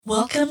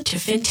Welcome to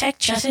FinTech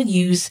Chatter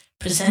News,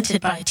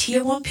 presented by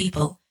Tier 1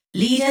 People,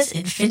 leaders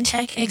in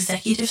FinTech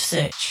executive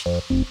search.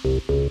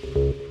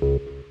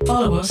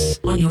 Follow us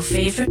on your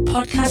favorite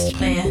podcast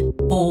player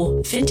or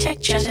FinTech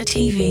Chatter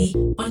TV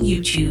on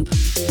YouTube.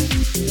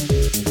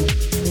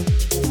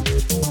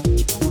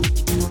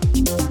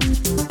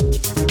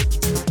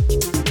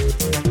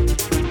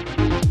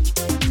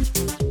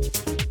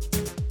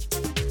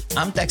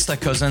 I'm Dexter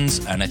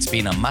Cousins, and it's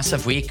been a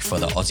massive week for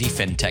the Aussie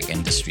fintech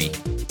industry.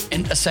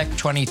 Intersect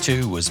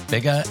 22 was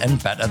bigger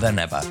and better than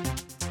ever.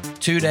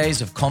 2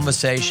 days of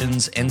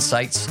conversations,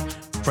 insights,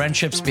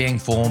 friendships being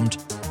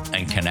formed,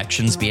 and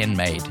connections being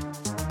made,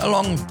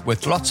 along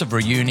with lots of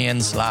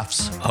reunions,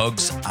 laughs,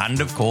 hugs,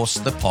 and of course,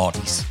 the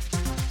parties.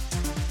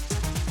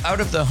 Out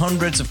of the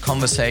hundreds of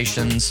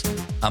conversations,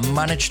 I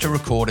managed to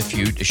record a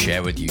few to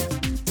share with you.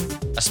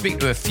 I speak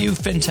to a few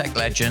fintech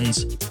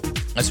legends,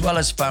 as well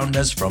as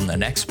founders from the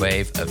next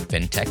wave of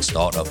fintech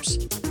startups.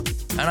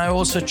 And I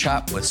also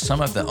chat with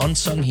some of the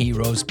unsung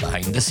heroes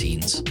behind the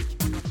scenes.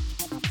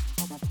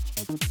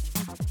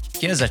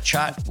 Here's a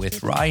chat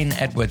with Ryan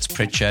Edwards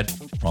Pritchard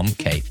from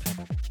Cape.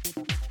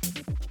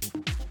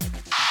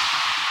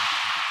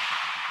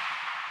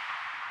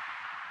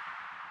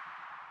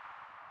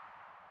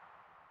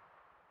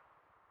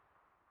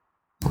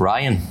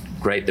 Ryan,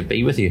 great to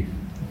be with you.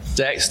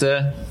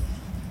 Dexter,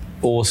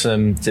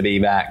 awesome to be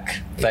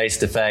back face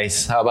to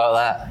face. How about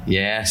that?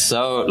 Yeah,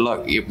 so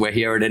look, we're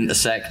here at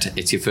Intersect.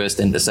 It's your first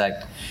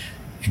Intersect.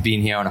 You've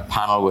been here on a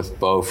panel with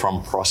Bo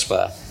from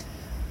Prosper.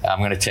 I'm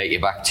going to take you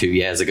back 2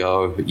 years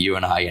ago, you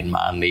and I in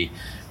Manly,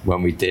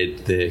 when we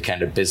did the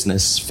kind of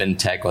business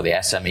fintech or the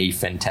SME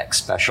fintech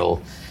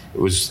special. It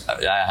was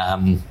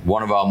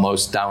one of our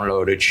most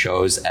downloaded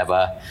shows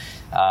ever.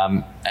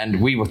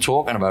 And we were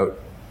talking about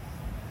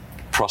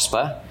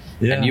Prosper.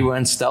 Yeah. And you were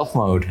in stealth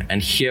mode.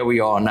 And here we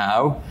are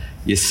now.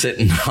 You're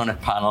sitting on a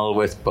panel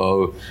with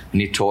Bo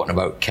and you're talking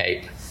about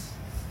Cape.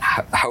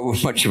 How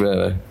much of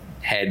a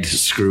head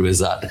screw is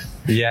that?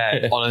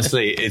 Yeah,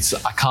 honestly,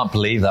 I can't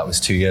believe that was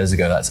 2 years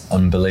ago. That's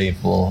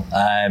unbelievable.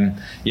 They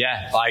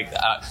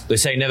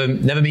say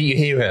never meet your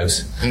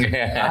heroes.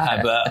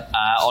 But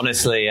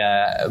honestly,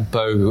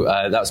 Bo,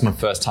 that was my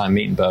first time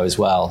meeting Bo as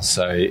well.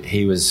 So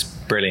he was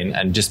brilliant.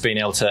 And just being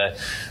able to,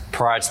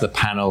 prior to the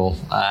panel,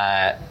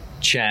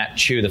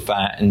 chew the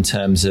fat in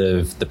terms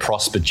of the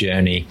Prosper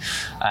journey,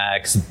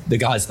 because the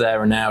guys there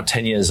are now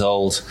 10 years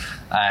old.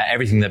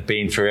 Everything they've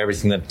been through,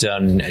 everything they've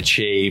done,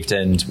 achieved,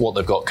 and what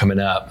they've got coming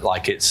up,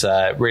 like it's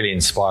really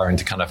inspiring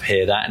to kind of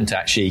hear that and to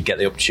actually get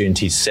the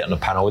opportunity to sit on a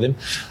panel with him.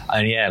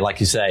 And yeah, like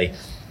you say,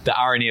 the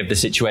irony of the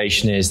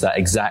situation is that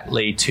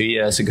exactly 2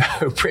 years ago,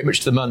 pretty much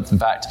to the month, in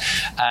fact,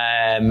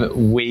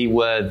 we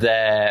were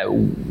there.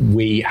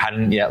 We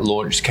hadn't yet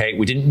launched Cape.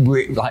 We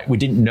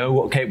didn't know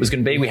what Cape was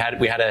going to be. We had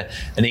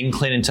an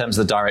inkling in terms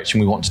of the direction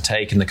we want to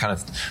take and the kind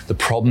of the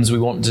problems we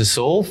wanted to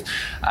solve.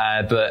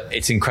 But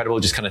it's incredible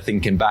just kind of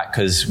thinking back,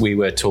 because we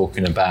were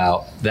talking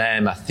about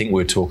them. I think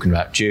we were talking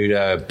about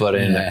Judo,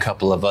 Budden, a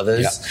couple of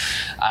others,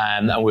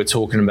 and we were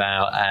talking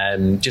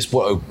about just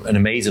what an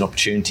amazing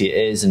opportunity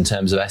it is in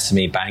terms of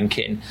SME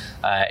banking.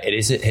 It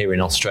is here in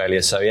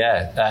Australia. So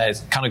it's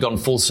kind of gone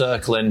full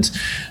circle, and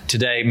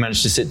today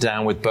managed to sit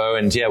down with Bo,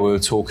 and we were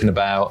talking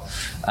about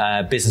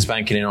business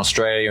banking in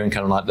Australia and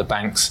kind of like the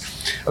banks.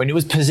 I mean, it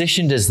was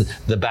positioned as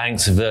the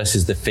banks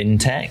versus the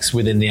fintechs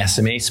within the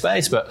SME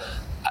space, but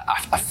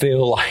I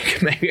feel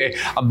like, maybe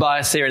I'm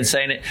biased here in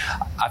saying it,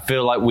 I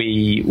feel like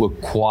we were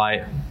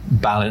quite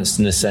balanced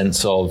in the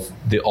sense of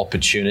the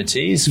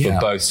opportunities for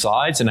both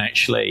sides, and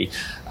actually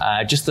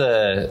just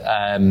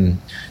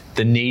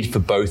the need for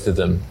both of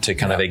them to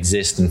kind of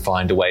exist and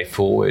find a way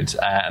forward,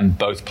 and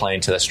both playing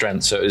to their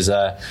strengths. So it was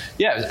it was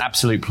an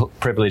absolute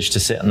privilege to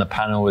sit on the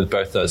panel with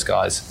both those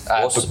guys.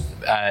 Awesome.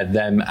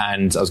 Them,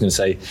 and I was going to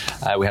say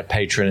we had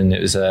Patreon, and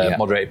it was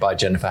moderated by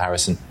Jennifer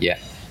Harrison. Yeah.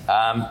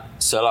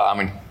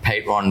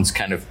 Patreon's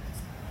kind of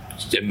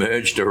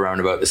emerged around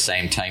about the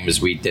same time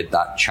as we did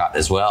that chat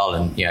as well,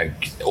 and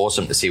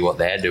awesome to see what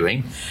they're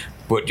doing.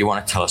 But do you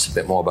want to tell us a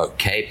bit more about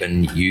Cape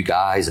and you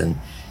guys, and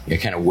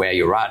kind of where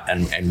you're at,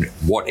 and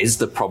what is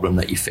the problem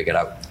that you figured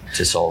out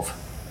to solve?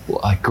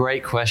 Well, a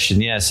great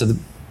question. Yeah, so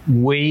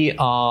we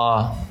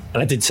are,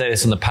 and I did say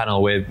this on the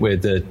panel,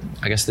 with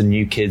the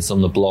new kids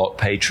on the block.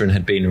 Patreon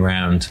had been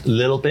around a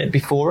little bit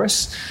before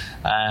us.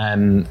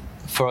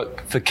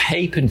 For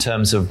Cape, in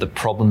terms of the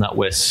problem that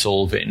we're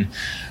solving,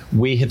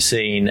 we have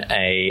seen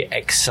a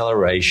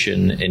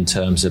acceleration in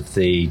terms of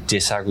the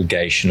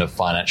disaggregation of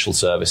financial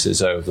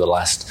services over the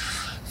last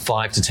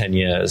 5 to 10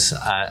 years,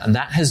 and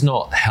that has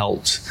not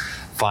helped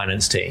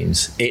finance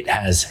teams. It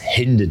has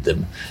hindered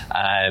them.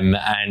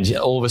 And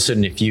all of a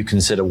sudden, if you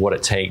consider what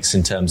it takes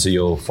in terms of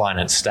your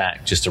finance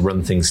stack just to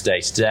run things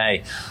day to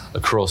day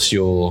across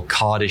your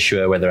card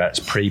issuer, whether that's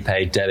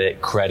prepaid,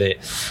 debit, credit,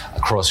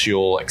 across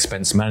your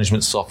expense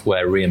management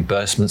software,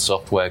 reimbursement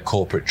software,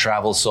 corporate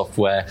travel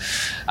software,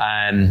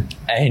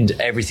 and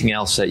everything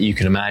else that you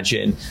can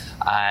imagine,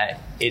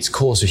 it's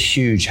caused a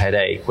huge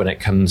headache when it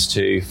comes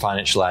to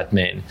financial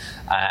admin,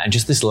 and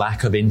just this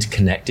lack of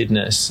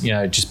interconnectedness,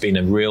 just being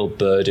a real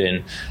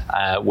burden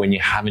when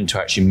you're having to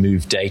actually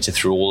move data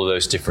through all of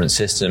those different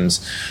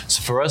systems.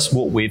 So for us,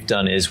 what we've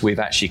done is we've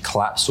actually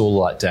collapsed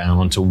all that down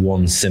onto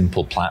one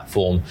simple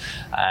platform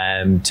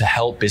to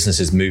help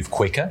businesses move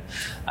quicker.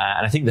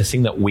 And I think the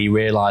thing that we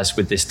realized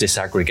with this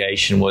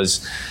disaggregation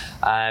was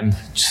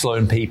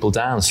slowing people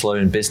down,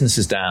 slowing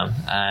businesses down,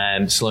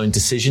 slowing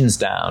decisions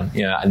down.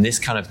 And this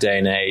kind of day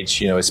and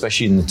age,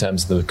 especially in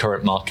terms of the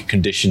current market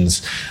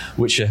conditions,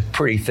 which are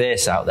pretty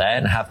fierce out there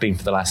and have been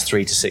for the last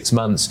 3 to 6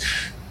 months,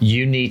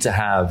 you need to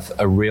have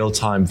a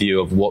real-time view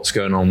of what's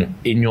going on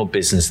in your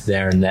business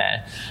there and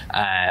there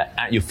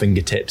at your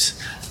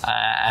fingertips.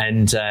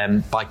 And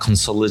by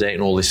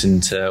consolidating all this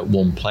into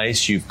one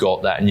place, you've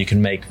got that, and you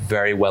can make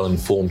very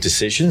well-informed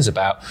decisions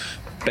about,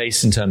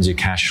 based in terms of your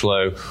cash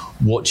flow,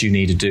 what do you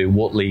need to do,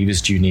 what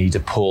levers do you need to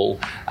pull,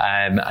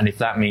 and if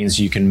that means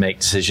you can make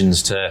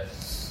decisions to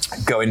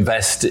go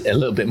invest a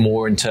little bit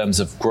more in terms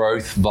of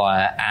growth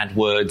via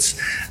AdWords,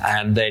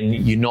 and then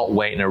you're not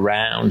waiting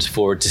around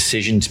for a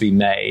decision to be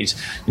made,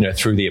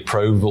 through the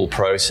approval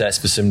process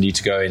for somebody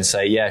to go and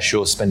say, yeah,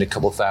 sure, spend a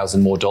couple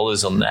 $1,000 more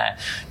on there.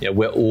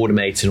 We're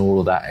automating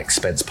all of that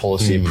expense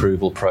policy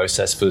approval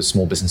process for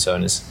small business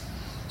owners.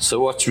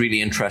 So what's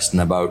really interesting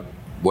about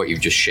what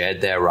you've just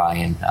shared there,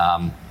 Ryan,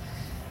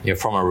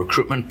 from a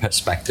recruitment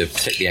perspective,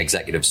 particularly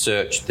executive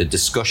search, the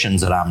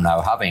discussions that I'm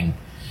now having,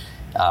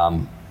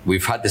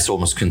 we've had this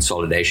almost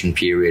consolidation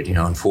period,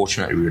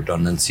 unfortunately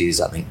redundancies.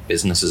 I think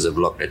businesses have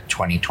looked at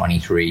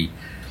 2023.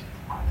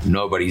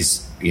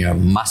 Nobody's,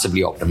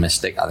 massively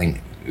optimistic. I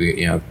think,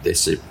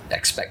 they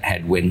expect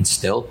headwinds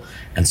still.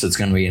 And so it's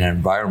going to be an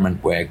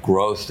environment where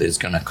growth is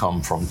going to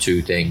come from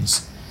two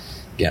things.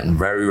 Getting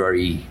very,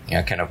 very,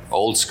 kind of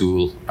old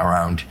school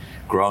around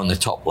growing the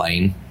top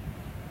line,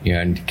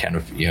 and kind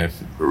of,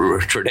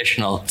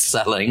 traditional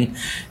selling,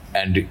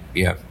 and,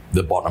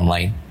 the bottom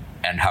line.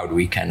 And how do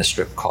we kind of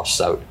strip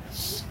costs out?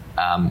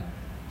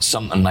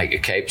 Something like a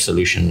Cape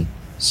solution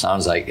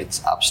sounds like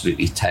it's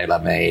absolutely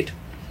tailor-made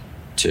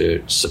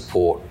to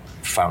support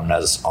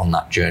founders on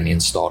that journey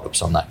and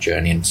startups on that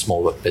journey and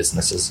smaller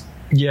businesses.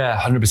 Yeah,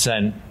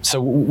 100%.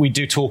 So we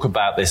do talk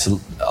about this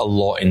a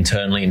lot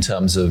internally in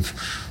terms of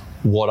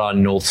what our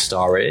North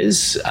Star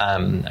is,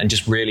 and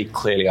just really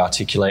clearly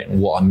articulating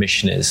what our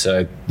mission is.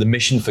 So the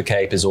mission for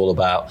Cape is all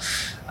about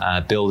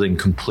building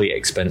complete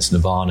expense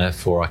nirvana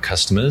for our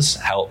customers,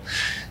 help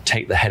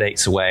take the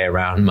headaches away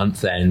around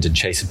month end and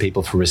chasing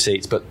people for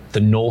receipts. But the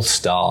North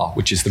Star,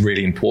 which is the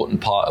really important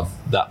part of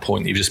that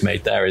point that you just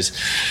made there, is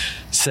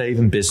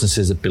saving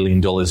businesses $1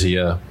 billion a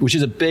year, which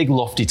is a big,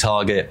 lofty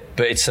target,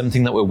 but it's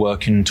something that we're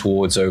working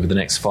towards over the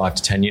next 5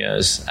 to 10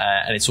 years.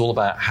 And it's all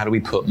about how do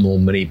we put more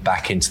money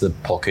back into the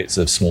pockets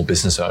of small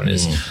business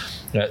owners.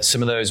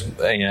 Some of those,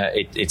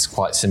 it's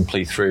quite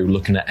simply through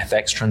looking at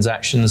FX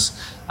transactions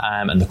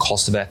and the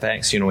cost of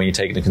FX. When you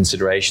take into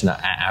consideration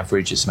that at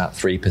average it's about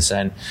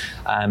 3%.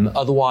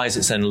 Otherwise,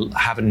 it's then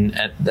having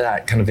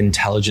that kind of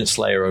intelligence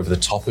layer over the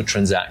top of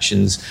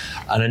transactions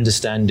and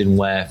understanding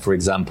where, for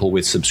example,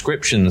 with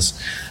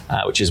subscriptions,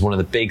 which is one of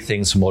the big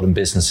things for modern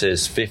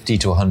businesses, 50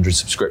 to 100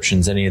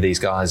 subscriptions any of these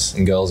guys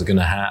and girls are going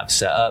to have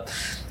set up.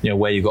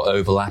 Where you've got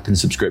overlapping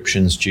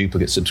subscriptions,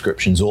 duplicate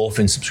subscriptions,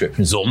 orphan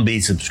subscriptions, zombie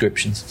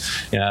subscriptions,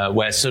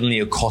 where suddenly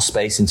your cost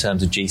base in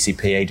terms of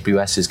GCP,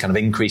 AWS is kind of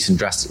increasing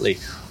drastically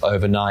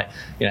overnight,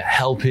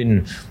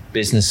 helping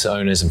business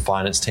owners and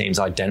finance teams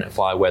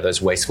identify where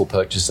those wasteful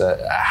purchases are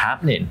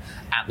happening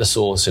at the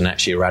source and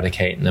actually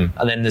eradicating them.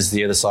 And then there's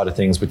the other side of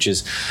things, which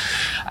is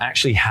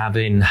actually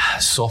having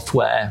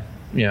software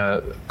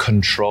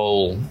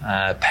control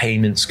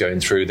payments going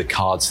through the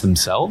cards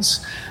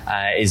themselves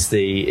is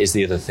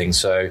the other thing.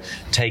 So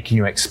taking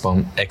your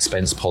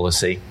expense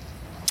policy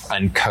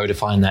and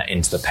codifying that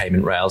into the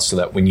payment rails so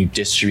that when you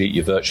distribute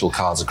your virtual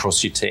cards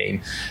across your team,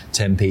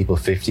 10 people,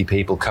 50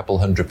 people, couple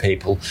hundred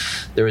people,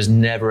 there is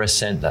never a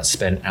cent that's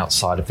spent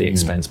outside of the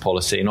expense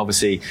policy. And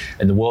obviously,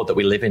 in the world that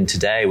we live in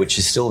today, which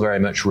is still very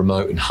much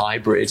remote and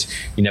hybrid,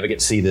 you never get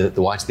to see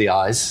the white of the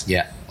eyes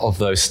of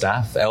those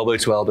staff, elbow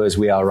to elbow as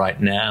we are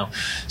right now.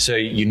 So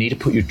you need to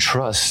put your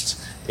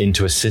trust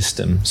into a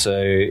system.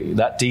 So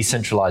that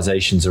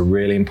decentralization is a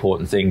really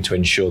important thing to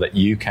ensure that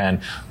you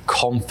can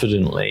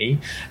confidently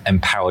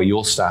empower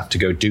your staff to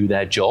go do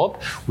their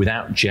job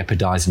without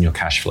jeopardizing your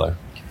cash flow.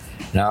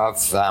 Now,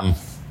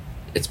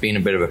 it's been a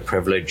bit of a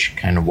privilege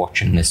kind of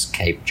watching this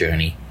Cape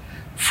journey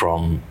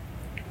from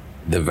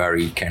the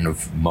very kind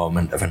of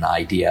moment of an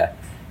idea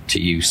to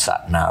you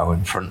sat now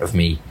in front of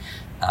me.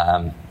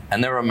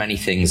 And there are many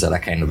things that I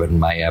kind of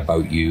admire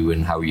about you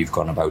and how you've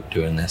gone about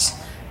doing this.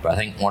 But I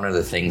think one of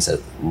the things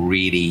that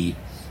really,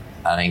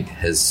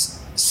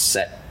 has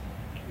set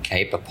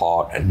Cape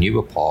apart and you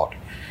apart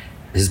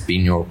has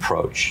been your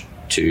approach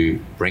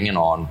to bringing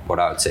on what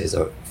I would say is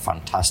a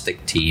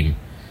fantastic team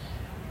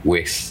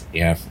with,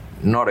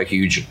 not a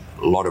huge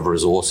lot of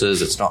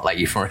resources. It's not like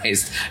you've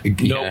raised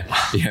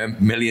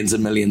millions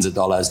and millions of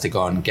dollars to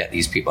go and get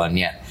these people. And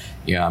yet,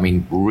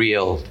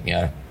 real,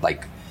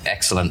 like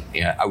excellent,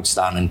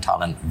 outstanding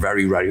talent,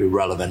 very, very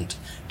relevant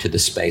to the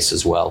space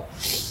as well.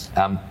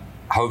 How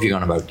have you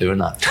gone about doing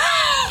that?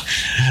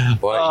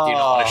 Or do you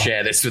not want to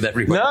share this with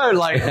everybody? No,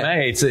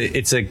 mate,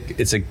 it's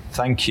a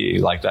thank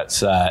you.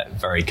 That's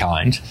very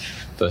kind,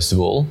 first of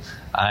all.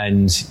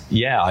 And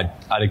yeah,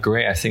 I'd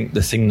agree. I think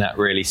the thing that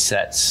really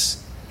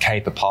sets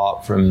Cape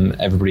apart from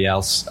everybody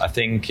else, I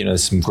think,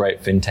 there's some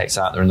great fintechs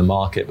out there in the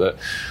market, but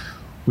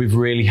we've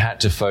really had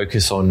to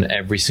focus on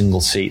every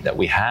single seat that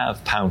we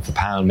have, pound for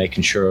pound,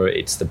 making sure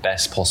it's the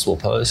best possible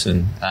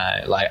person.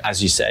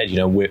 As you said,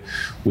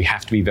 we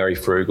have to be very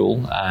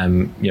frugal.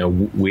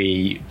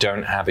 We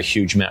don't have a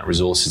huge amount of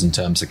resources in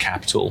terms of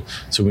capital,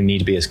 so we need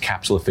to be as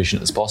capital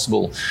efficient as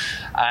possible.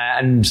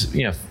 And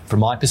from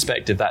my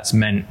perspective, that's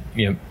meant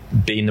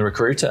being the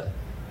recruiter.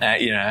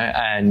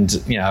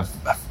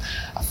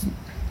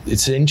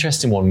 It's an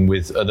interesting one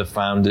with other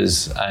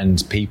founders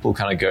and people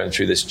kind of going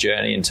through this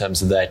journey in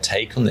terms of their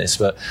take on this,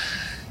 but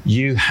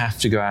you have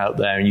to go out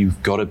there and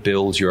you've got to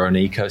build your own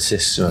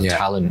ecosystem of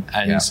talent.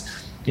 And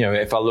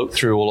if I look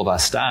through all of our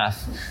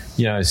staff,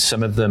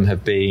 some of them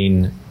have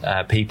been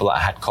people that I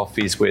had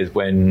coffees with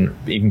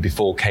even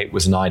before Cape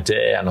was an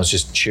idea, and I was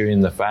just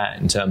chewing the fat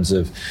in terms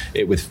of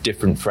it with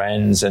different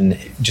friends and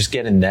just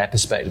getting their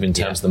perspective in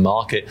terms of the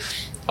market.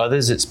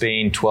 Others, it's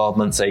been 12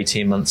 months,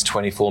 18 months,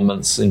 24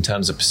 months in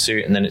terms of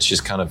pursuit, and then it's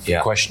just kind of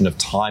a question of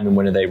time and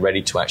when are they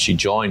ready to actually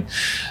join.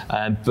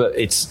 But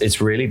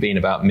it's really been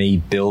about me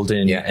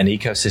building an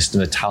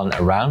ecosystem of talent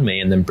around me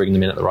and then bringing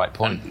them in at the right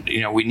point.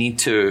 And, we need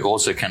to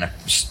also kind of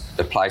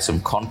apply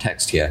some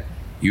context here.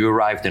 You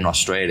arrived in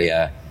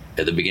Australia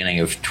at the beginning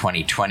of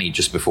 2020,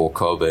 just before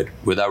COVID,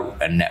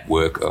 without a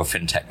network or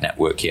fintech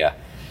network here.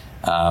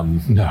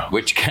 No.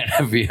 Which kind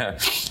of,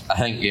 I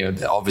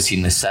think,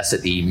 obviously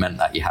necessity meant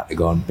that you had to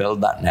go and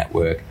build that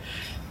network.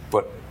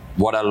 But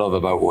what I love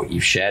about what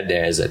you've shared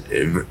there is that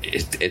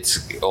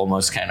it's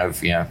almost kind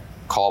of,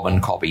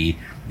 carbon copy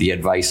the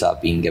advice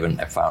I've been given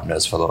to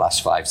founders for the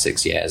last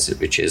 5-6 years,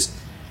 which is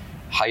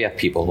hire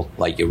people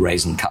like you're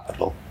raising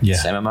capital.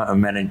 Same amount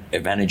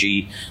of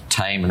energy,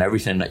 time, and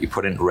everything that you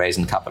put into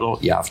raising capital,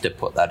 you have to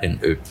put that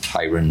into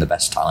hiring the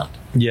best talent.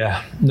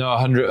 Yeah, no,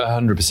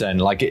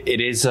 100%. It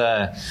is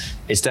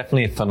it's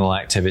definitely a funnel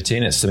activity,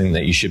 and it's something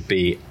that you should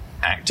be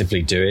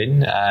actively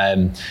doing.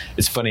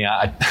 It's funny,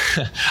 I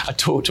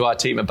talked to our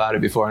team about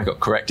it before and I got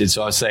corrected.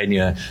 So I was saying,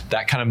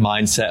 that kind of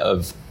mindset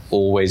of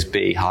always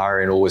be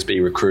hiring, always be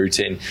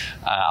recruiting.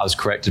 I was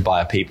corrected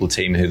by a people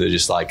team who they're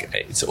just like,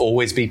 it's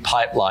always be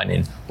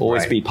pipelining,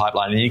 be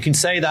pipelining. And you can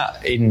say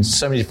that in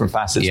so many different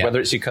facets, whether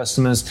it's your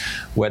customers,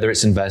 whether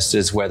it's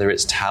investors, whether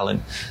it's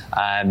talent.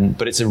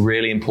 But it's a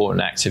really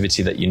important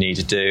activity that you need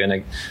to do.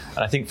 And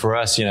I think for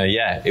us,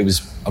 it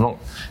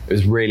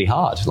was really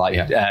hard.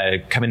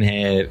 Coming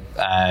here,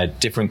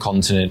 different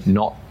continent,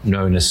 not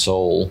known a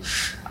soul,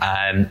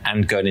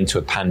 and going into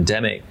a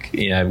pandemic,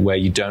 where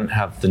you don't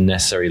have the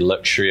necessary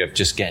luxury of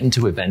just getting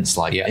to events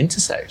like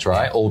Intersect,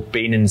 right? Or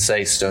being in,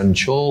 say, Stone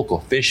Chalk or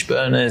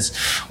Fishburners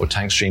or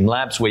Tankstream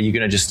Labs, where you're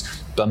going to just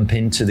bump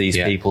into these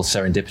people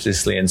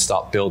serendipitously and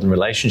start building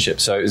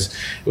relationships. So it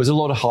was a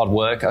lot of hard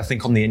work. I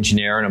think on the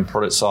engineering and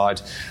product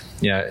side,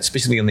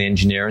 especially on the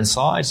engineering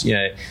side,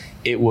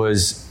 it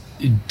was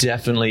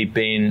definitely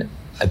been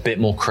a bit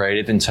more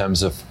creative in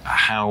terms of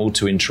how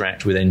to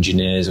interact with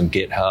engineers on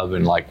GitHub,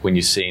 and when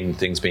you're seeing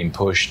things being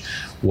pushed,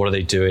 what are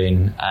they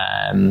doing,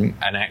 and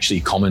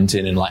actually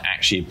commenting and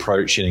actually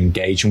approaching and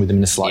engaging with them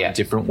in a slightly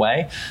different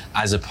way,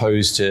 as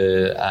opposed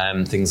to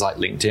things like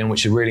LinkedIn,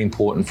 which are really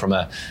important from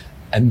a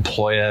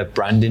employer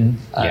branding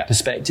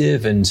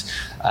perspective and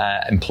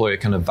employer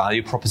kind of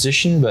value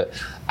proposition. But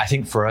I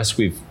think for us,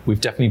 we've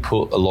definitely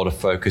put a lot of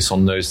focus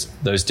on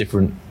those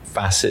different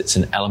facets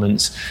and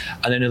elements,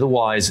 and then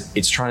otherwise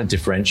it's trying to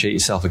differentiate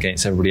yourself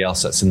against everybody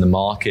else that's in the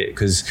market,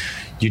 because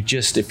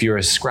if you're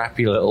a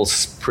scrappy little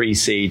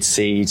pre-seed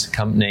seed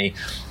company,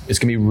 it's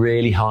going to be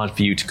really hard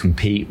for you to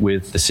compete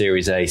with the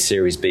Series A,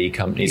 Series B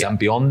companies and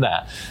beyond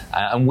that.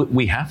 And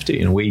we have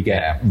to, we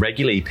get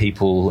regularly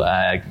people,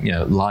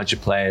 larger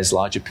players,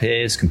 larger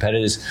peers,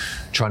 competitors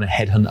trying to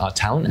headhunt our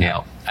talent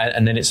out.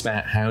 And then it's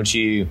about how do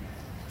you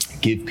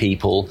give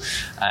people,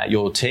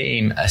 your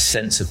team, a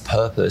sense of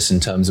purpose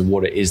in terms of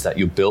what it is that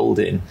you're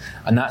building.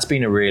 And that's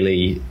been a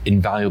really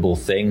invaluable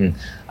thing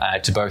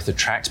to both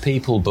attract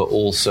people, but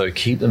also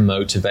keep them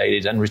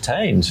motivated and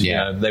retained.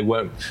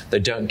 They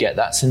don't get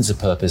that sense of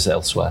purpose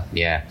elsewhere.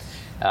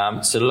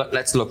 So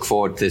let's look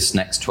forward to this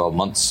next 12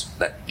 months.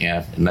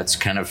 And let's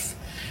kind of,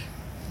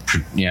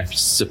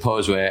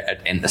 suppose we're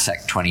at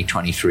Intersect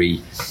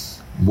 2023.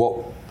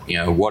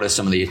 What are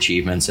some of the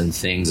achievements and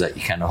things that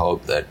you kind of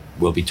hope that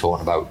we'll be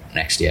talking about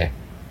next year?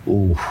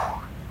 Ooh,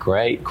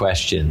 great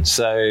question.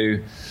 So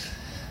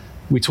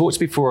we talked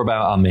before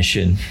about our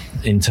mission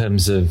in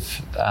terms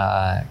of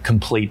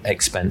complete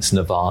expense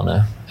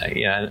nirvana.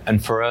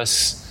 And for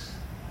us,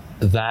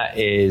 that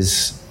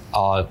is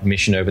our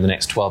mission over the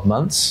next 12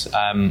 months.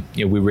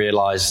 We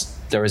realize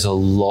there is a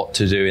lot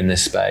to do in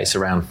this space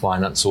around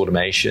finance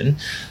automation.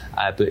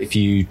 But if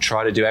you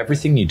try to do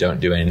everything, you don't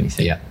do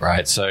anything,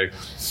 right? So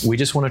we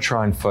just want to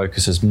try and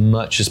focus as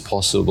much as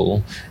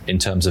possible in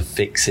terms of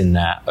fixing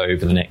that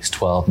over the next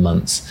 12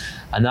 months.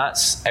 And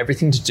that's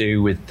everything to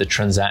do with the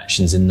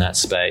transactions in that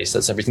space.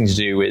 That's everything to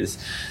do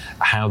with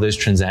how those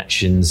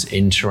transactions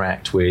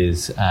interact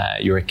with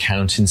your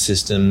accounting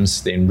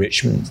systems, the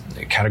enrichment,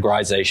 the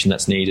categorization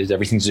that's needed,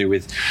 everything to do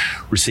with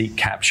receipt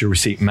capture,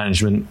 receipt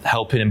management,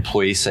 helping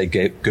employees say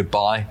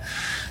goodbye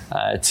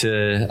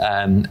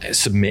to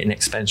submitting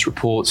expense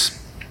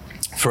reports.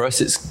 For us,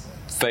 it's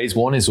phase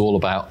one is all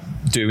about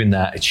doing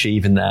that,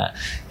 achieving that.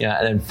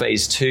 And then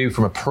phase two,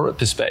 from a product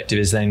perspective,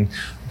 is then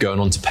going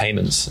on to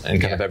payments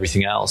and kind of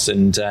everything else.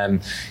 And,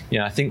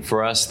 I think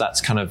for us,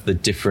 that's kind of the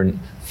different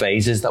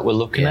phases that we're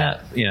looking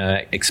at,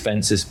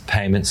 expenses,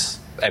 payments,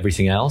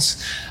 everything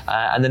else.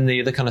 And then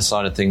the other kind of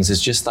side of things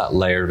is just that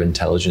layer of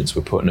intelligence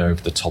we're putting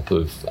over the top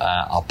of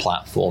our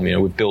platform.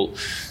 We've built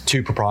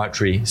 2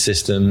 proprietary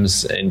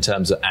systems in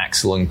terms of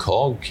Axle and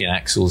Cog.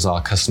 Axle's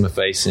our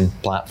customer-facing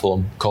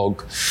platform,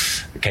 Cog,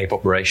 Cape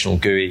Operational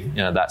GUI,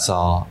 that's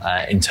our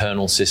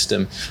internal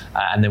system.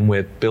 And then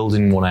we're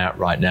building one out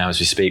right now as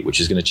we speak, which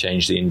is going to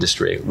change the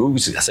industry. I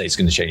say it's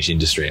going to change the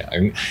industry.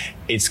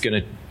 It's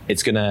going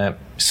to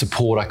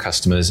support our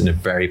customers in a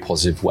very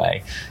positive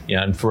way.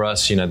 And for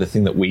us, the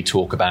thing that we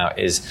talk about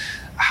is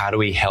how do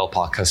we help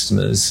our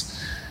customers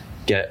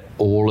get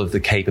all of the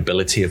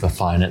capability of a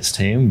finance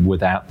team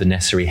without the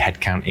necessary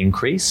headcount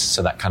increase.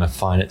 So that kind of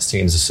finance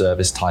team as a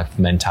service type of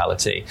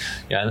mentality.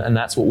 And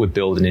that's what we're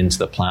building into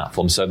the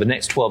platform. So the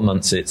next 12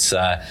 months, it's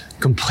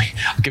complete.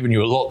 I'm giving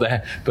you a lot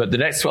there, but the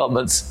next 12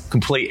 months,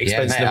 complete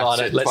expense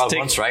Nirvana. Let's 12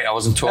 months, right? I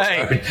wasn't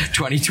talking about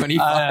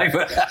 2025.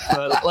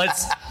 But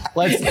let's.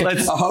 I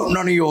hope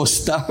none of your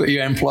staff,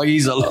 your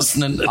employees are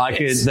listening to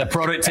this. The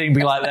product team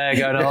be like there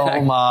going,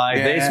 oh my,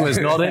 this was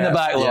not in the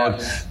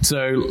backlog.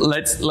 So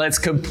let's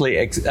complete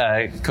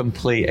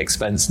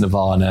expense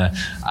Nirvana.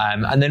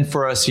 And then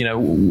for us,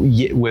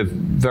 we're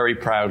very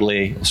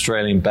proudly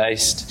Australian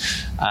based.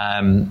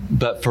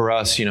 But for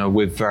us,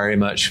 we're very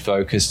much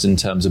focused in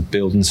terms of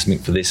building something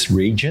for this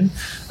region.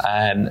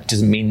 It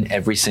doesn't mean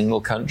every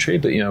single country,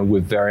 but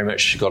we've very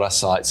much got our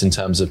sights in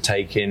terms of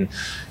taking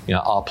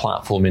our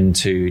platform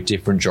into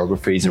different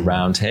geographies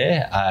around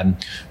here.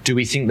 Do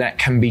we think that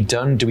can be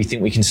done? Do we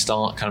think we can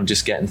start kind of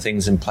just getting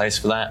things in place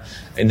for that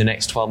in the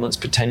next 12 months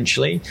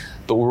potentially?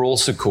 But we're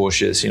also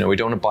cautious. We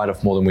don't want to bite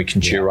off more than we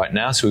can chew right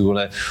now.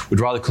 So we'd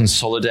rather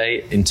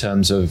consolidate in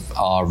terms of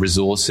our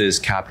resources,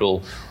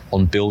 capital,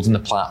 on building the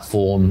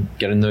platform,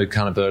 getting the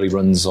kind of early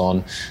runs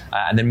on,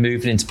 and then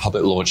moving into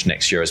public launch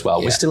next year as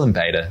well. We're still in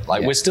beta.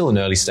 We're still an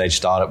early stage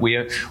startup. We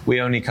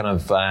only kind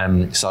of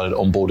started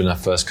onboarding our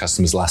first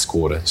customers last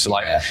quarter. So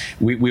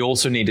we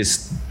also need to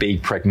be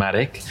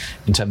pragmatic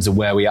in terms of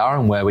where we are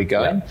and where we're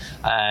going.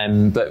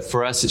 But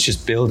for us, it's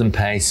just building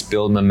pace,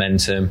 build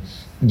momentum.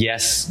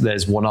 Yes,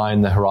 there's one eye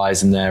on the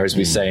horizon there, as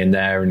we say in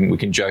there, and we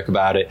can joke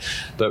about it.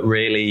 But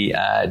really,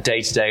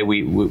 day to day,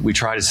 we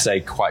try to stay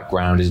quite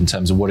grounded in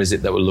terms of what is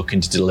it that we're looking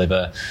to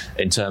deliver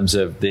in terms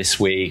of this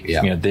week,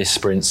 this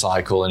sprint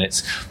cycle. And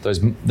it's those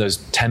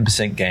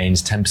 10%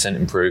 gains, 10%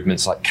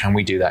 improvements. Can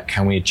we do that?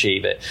 Can we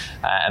achieve it?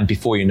 And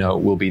before you know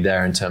it, we'll be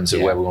there in terms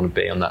of where we want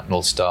to be on that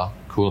North Star.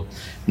 Cool.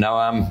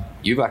 Now,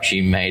 you've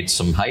actually made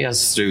some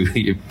hires through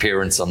your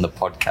appearance on the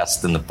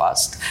podcast in the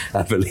past,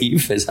 I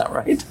believe. Is that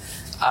right?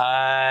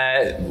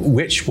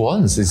 Which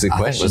ones is the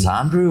question? I think it was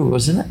Andrew,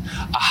 wasn't it?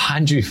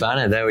 Andrew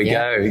Fanner, there we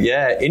go.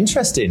 Yeah,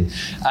 interesting.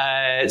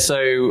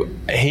 So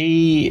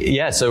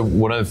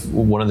one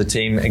of the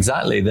team,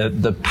 exactly,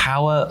 the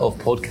power of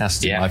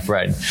podcasting, my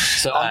friend.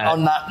 So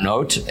on that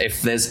note,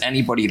 if there's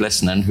anybody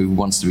listening who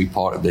wants to be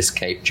part of this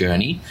Cape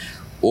journey,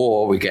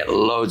 or we get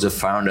loads of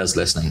founders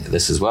listening to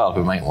this as well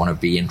who might want to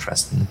be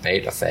interested in the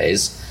beta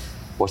phase,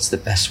 what's the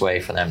best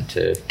way for them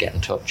to get in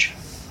touch?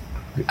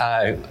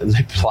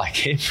 Like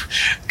him,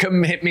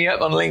 come hit me up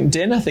on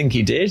LinkedIn. I think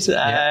he did,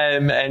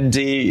 and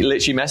he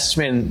literally messaged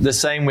me. And the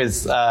same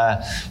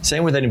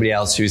with anybody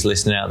else who's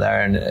listening out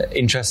there and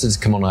interested to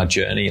come on our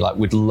journey.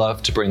 We'd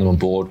love to bring them on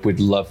board. We'd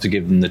love to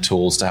give them the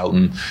tools to help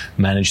them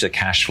manage their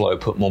cash flow,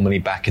 put more money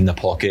back in the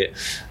pocket.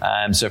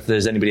 So if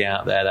there's anybody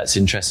out there that's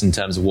interested in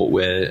terms of what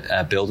we're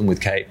building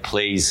with Cape,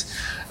 please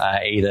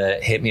either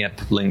hit me up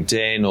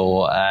LinkedIn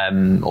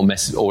or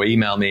message or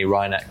email me,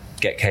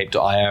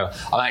 Ryan@getcape.io.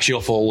 I'm actually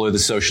off all of the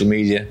social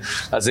media.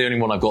 That's the only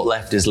one I've got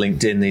left is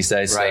LinkedIn these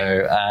days.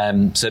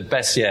 Right. So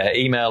best,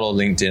 email or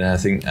LinkedIn. I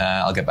think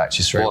I'll get back to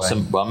you straight away.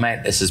 Awesome. Well,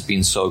 mate, this has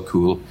been so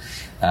cool.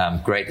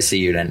 Great to see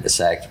you at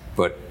Intersect.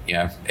 But,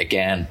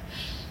 again,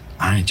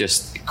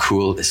 just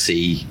cool to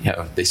see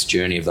this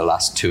journey of the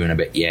last 2 and a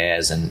bit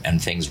years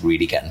and things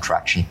really getting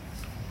traction.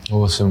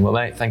 Awesome. Well,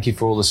 mate, thank you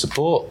for all the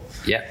support.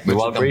 Yeah.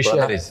 Well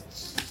appreciated.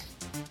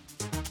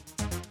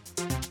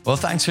 Well,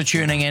 thanks for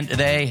tuning in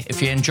today.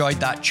 If you enjoyed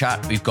that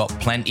chat, we've got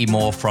plenty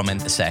more from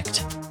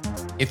Intersect.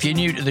 If you're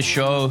new to the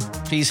show,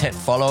 please hit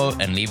follow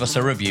and leave us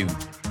a review.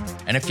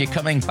 And if you're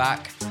coming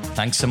back,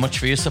 thanks so much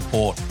for your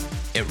support.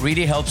 It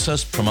really helps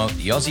us promote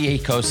the Aussie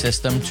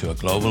ecosystem to a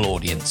global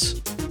audience.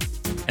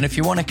 And if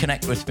you want to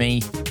connect with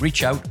me,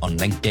 reach out on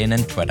LinkedIn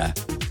and Twitter.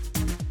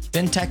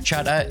 FinTech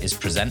Chatter is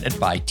presented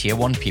by Tier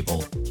 1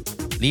 People,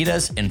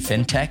 leaders in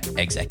FinTech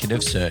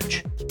executive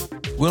search.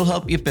 We'll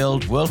help you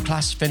build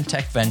world-class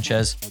FinTech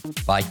ventures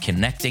by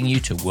connecting you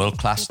to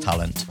world-class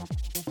talent.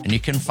 And you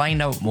can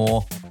find out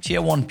more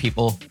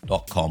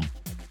tier1people.com.